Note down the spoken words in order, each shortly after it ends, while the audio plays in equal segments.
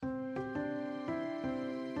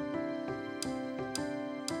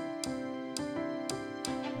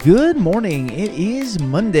Good morning. It is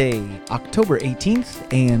Monday, October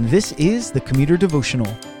 18th, and this is the Commuter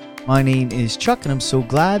Devotional. My name is Chuck, and I'm so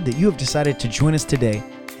glad that you have decided to join us today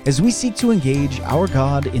as we seek to engage our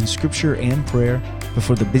God in Scripture and prayer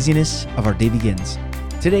before the busyness of our day begins.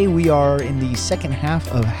 Today we are in the second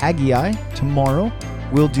half of Haggai. Tomorrow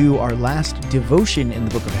we'll do our last devotion in the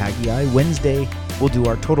book of Haggai. Wednesday we'll do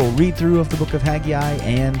our total read-through of the book of Haggai,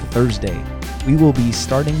 and Thursday we will be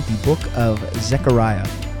starting the book of Zechariah.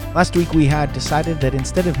 Last week we had decided that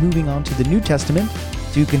instead of moving on to the New Testament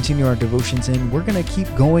to continue our devotions in, we're going to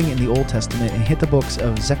keep going in the Old Testament and hit the books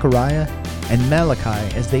of Zechariah and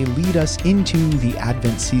Malachi as they lead us into the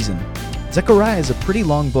Advent season. Zechariah is a pretty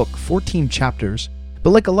long book, 14 chapters, but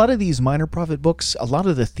like a lot of these minor prophet books, a lot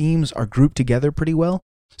of the themes are grouped together pretty well,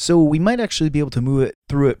 so we might actually be able to move it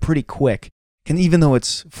through it pretty quick. And even though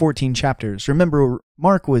it's 14 chapters, remember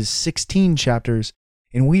Mark was 16 chapters,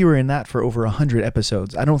 and we were in that for over 100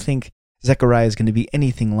 episodes. I don't think Zechariah is going to be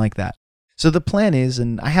anything like that. So the plan is,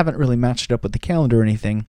 and I haven't really matched it up with the calendar or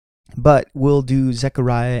anything, but we'll do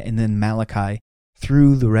Zechariah and then Malachi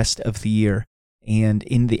through the rest of the year. And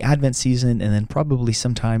in the Advent season, and then probably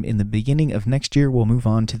sometime in the beginning of next year, we'll move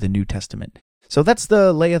on to the New Testament. So that's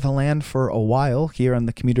the lay of the land for a while here on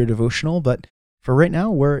the Commuter Devotional, but for right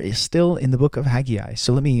now, we're still in the book of Haggai.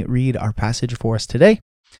 So let me read our passage for us today.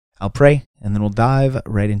 I'll pray, and then we'll dive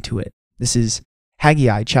right into it. This is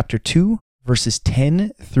Haggai chapter 2, verses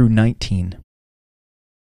 10 through 19.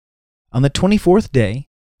 On the 24th day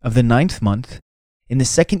of the 9th month, in the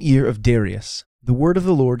 2nd year of Darius, the word of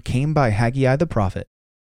the Lord came by Haggai the prophet.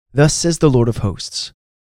 Thus says the Lord of hosts,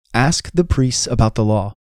 ask the priests about the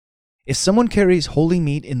law. If someone carries holy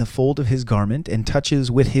meat in the fold of his garment and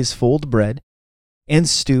touches with his fold bread, and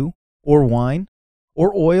stew, or wine,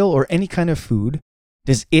 or oil, or any kind of food,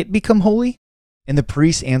 does it become holy? And the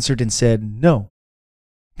priest answered and said, no.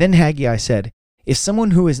 Then Haggai said, if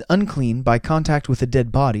someone who is unclean by contact with a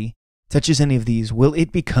dead body touches any of these, will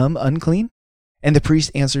it become unclean? And the priest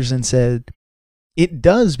answers and said, it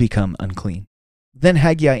does become unclean. Then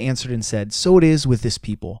Haggai answered and said, so it is with this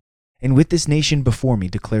people, and with this nation before me,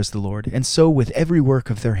 declares the Lord, and so with every work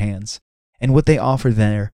of their hands, and what they offer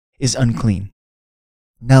there is unclean.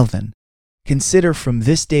 Now then, consider from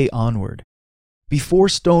this day onward, before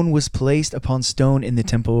stone was placed upon stone in the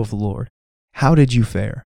temple of the Lord, how did you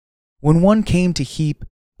fare? When one came to heap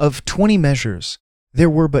of 20 measures, there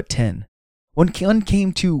were but 10. When one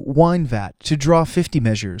came to wine vat to draw 50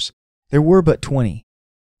 measures, there were but 20.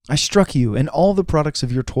 I struck you and all the products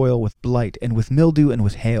of your toil with blight and with mildew and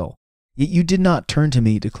with hail, yet you did not turn to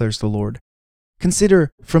me, declares the Lord.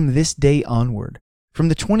 Consider from this day onward, from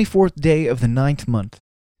the 24th day of the 9th month,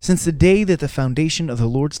 since the day that the foundation of the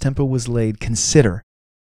Lord's temple was laid, consider,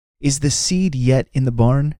 is the seed yet in the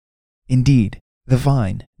barn? Indeed, the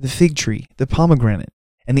vine, the fig tree, the pomegranate,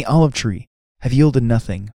 and the olive tree have yielded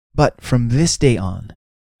nothing, but from this day on,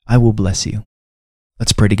 I will bless you.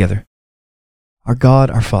 Let's pray together. Our God,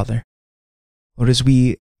 our Father, Lord, as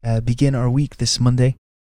we begin our week this Monday,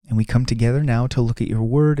 and we come together now to look at your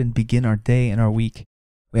word and begin our day and our week,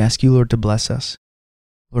 we ask you, Lord, to bless us.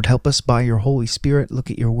 Lord, help us by your Holy Spirit look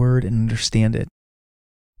at your word and understand it.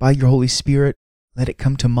 By your Holy Spirit, let it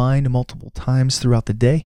come to mind multiple times throughout the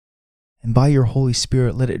day. And by your Holy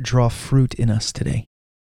Spirit, let it draw fruit in us today.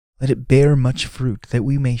 Let it bear much fruit, that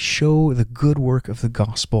we may show the good work of the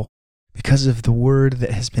gospel because of the word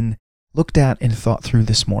that has been looked at and thought through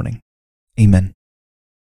this morning. Amen.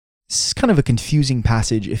 This is kind of a confusing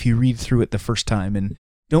passage if you read through it the first time and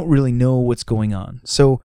don't really know what's going on.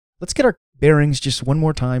 So let's get our bearings just one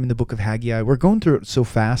more time in the book of Haggai. We're going through it so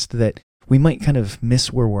fast that we might kind of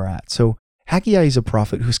miss where we're at. So Haggai is a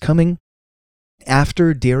prophet who's coming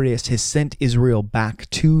after Darius has sent Israel back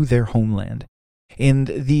to their homeland. And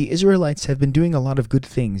the Israelites have been doing a lot of good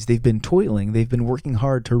things. They've been toiling. They've been working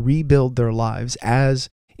hard to rebuild their lives as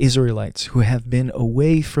Israelites who have been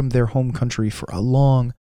away from their home country for a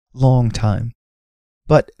long, long time.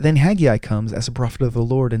 But then Haggai comes as a prophet of the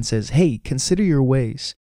Lord and says, hey, consider your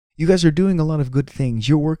ways. You guys are doing a lot of good things.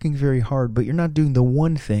 You're working very hard, but you're not doing the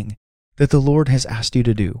one thing that the Lord has asked you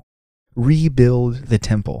to do. Rebuild the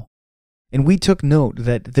temple. And we took note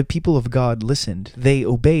that the people of God listened. They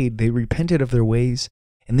obeyed. They repented of their ways,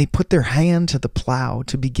 and they put their hand to the plow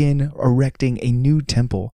to begin erecting a new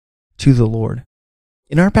temple to the Lord.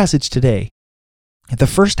 In our passage today, the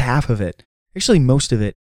first half of it, actually most of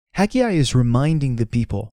it, Haggai is reminding the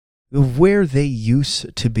people of where they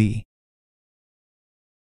used to be.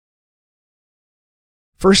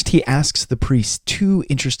 First, he asks the priest two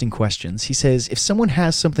interesting questions. He says, if someone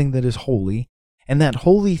has something that is holy, and that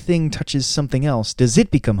holy thing touches something else, does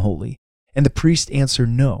it become holy? And the priest answered,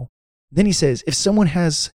 no. Then he says, if someone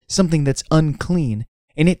has something that's unclean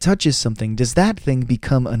and it touches something, does that thing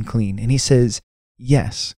become unclean? And he says,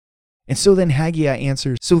 yes. And so then Haggai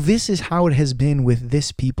answers, so this is how it has been with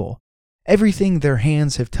this people. Everything their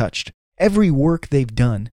hands have touched, every work they've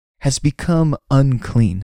done, has become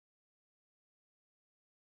unclean.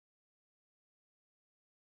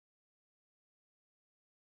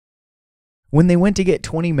 When they went to get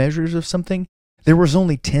 20 measures of something, there was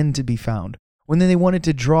only 10 to be found. When they wanted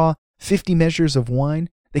to draw 50 measures of wine,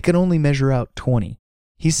 they could only measure out 20.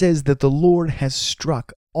 He says that the Lord has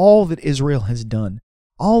struck all that Israel has done,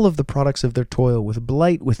 all of the products of their toil, with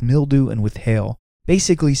blight, with mildew, and with hail,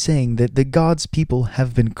 basically saying that the God's people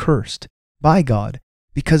have been cursed by God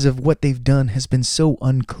because of what they've done has been so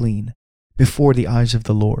unclean before the eyes of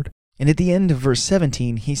the Lord. And at the end of verse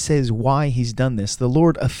 17, he says why he's done this. The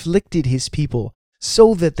Lord afflicted his people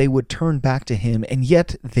so that they would turn back to him, and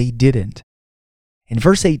yet they didn't. In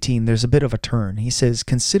verse 18, there's a bit of a turn. He says,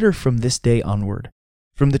 consider from this day onward,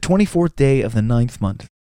 from the 24th day of the 9th month,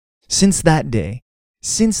 since that day,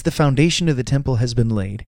 since the foundation of the temple has been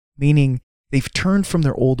laid, meaning they've turned from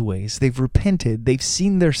their old ways, they've repented, they've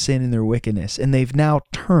seen their sin and their wickedness, and they've now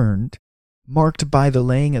turned, marked by the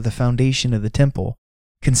laying of the foundation of the temple.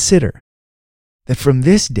 Consider that from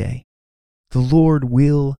this day, the Lord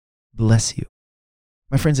will bless you.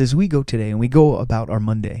 My friends, as we go today and we go about our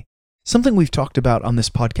Monday, something we've talked about on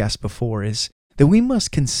this podcast before is that we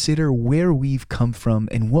must consider where we've come from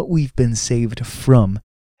and what we've been saved from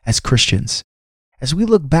as Christians. As we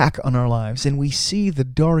look back on our lives and we see the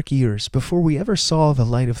dark years before we ever saw the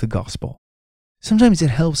light of the gospel, sometimes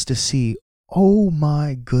it helps to see, oh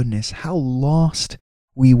my goodness, how lost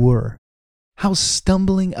we were. How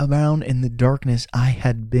stumbling around in the darkness I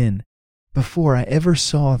had been before I ever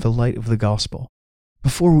saw the light of the gospel,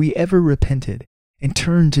 before we ever repented and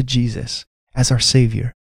turned to Jesus as our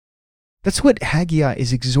Savior. That's what Haggai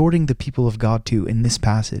is exhorting the people of God to in this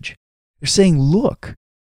passage. They're saying, look,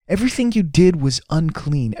 everything you did was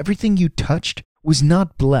unclean. Everything you touched was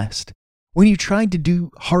not blessed. When you tried to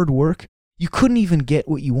do hard work, you couldn't even get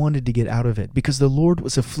what you wanted to get out of it because the Lord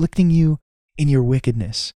was afflicting you in your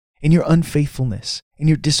wickedness, in your unfaithfulness, in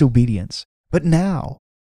your disobedience. But now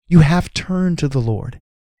you have turned to the Lord,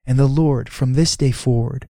 and the Lord from this day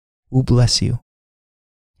forward will bless you.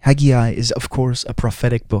 Haggai is, of course, a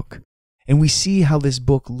prophetic book, and we see how this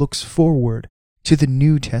book looks forward to the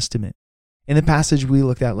New Testament. In the passage we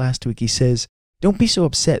looked at last week, he says, don't be so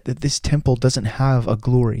upset that this temple doesn't have a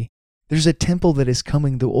glory. There's a temple that is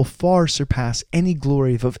coming that will far surpass any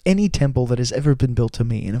glory of any temple that has ever been built to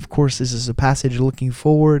me. And of course, this is a passage looking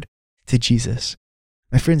forward to Jesus.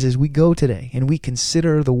 My friends, as we go today and we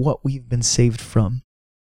consider what we've been saved from,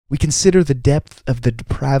 we consider the depth of the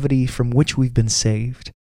depravity from which we've been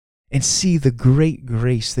saved, and see the great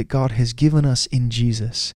grace that God has given us in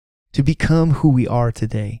Jesus to become who we are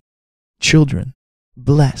today, children,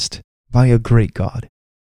 blessed by a great God.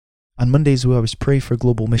 On Mondays, we always pray for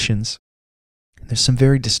global missions. There's some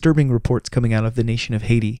very disturbing reports coming out of the nation of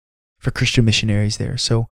Haiti for Christian missionaries there,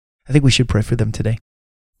 so I think we should pray for them today.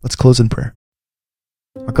 Let's close in prayer.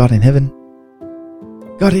 Our God in heaven,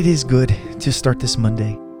 God, it is good to start this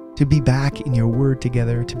Monday, to be back in your word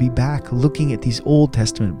together, to be back looking at these Old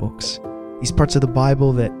Testament books, these parts of the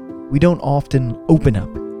Bible that we don't often open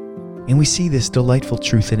up, and we see this delightful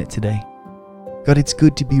truth in it today. God, it's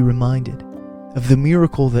good to be reminded of the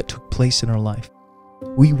miracle that took place in our life.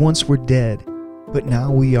 We once were dead, but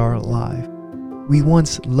now we are alive. We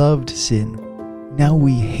once loved sin, now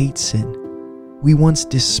we hate sin. We once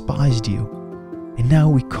despised you, and now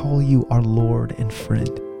we call you our Lord and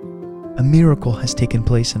friend. A miracle has taken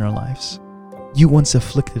place in our lives. You once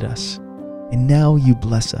afflicted us, and now you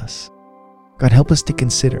bless us. God, help us to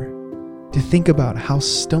consider, to think about how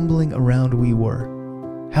stumbling around we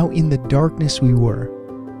were, how in the darkness we were,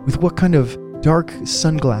 with what kind of dark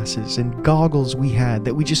sunglasses and goggles we had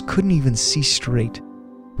that we just couldn't even see straight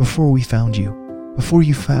before we found you, before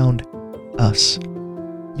you found us.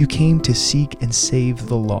 You came to seek and save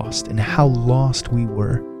the lost, and how lost we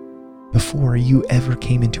were before you ever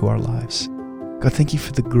came into our lives. God, thank you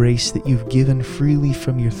for the grace that you've given freely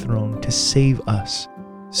from your throne to save us,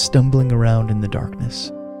 stumbling around in the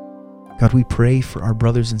darkness. God, we pray for our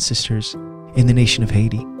brothers and sisters in the nation of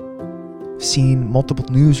Haiti. I've seen multiple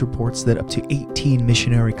news reports that up to 18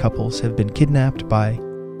 missionary couples have been kidnapped by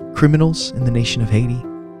criminals in the nation of Haiti,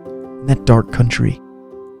 in that dark country.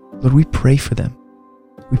 Lord, we pray for them.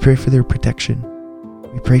 We pray for their protection.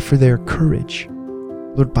 We pray for their courage.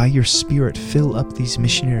 Lord, by your Spirit, fill up these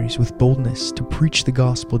missionaries with boldness to preach the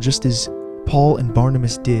gospel, just as Paul and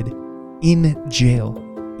Barnabas did in jail,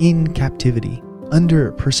 in captivity,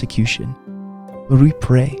 under persecution. Lord, we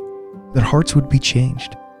pray that hearts would be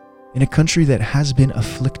changed in a country that has been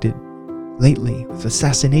afflicted lately with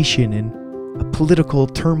assassination and a political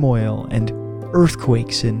turmoil and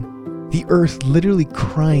earthquakes and the earth literally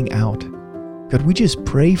crying out. God, we just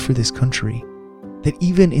pray for this country that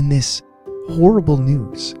even in this horrible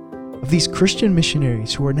news of these Christian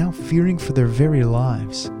missionaries who are now fearing for their very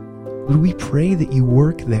lives, Lord, we pray that you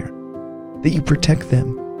work there, that you protect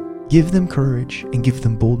them, give them courage and give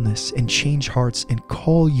them boldness and change hearts and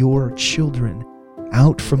call your children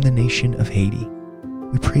out from the nation of Haiti.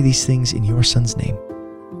 We pray these things in your Son's name.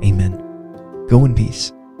 Amen. Go in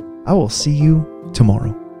peace. I will see you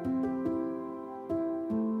tomorrow.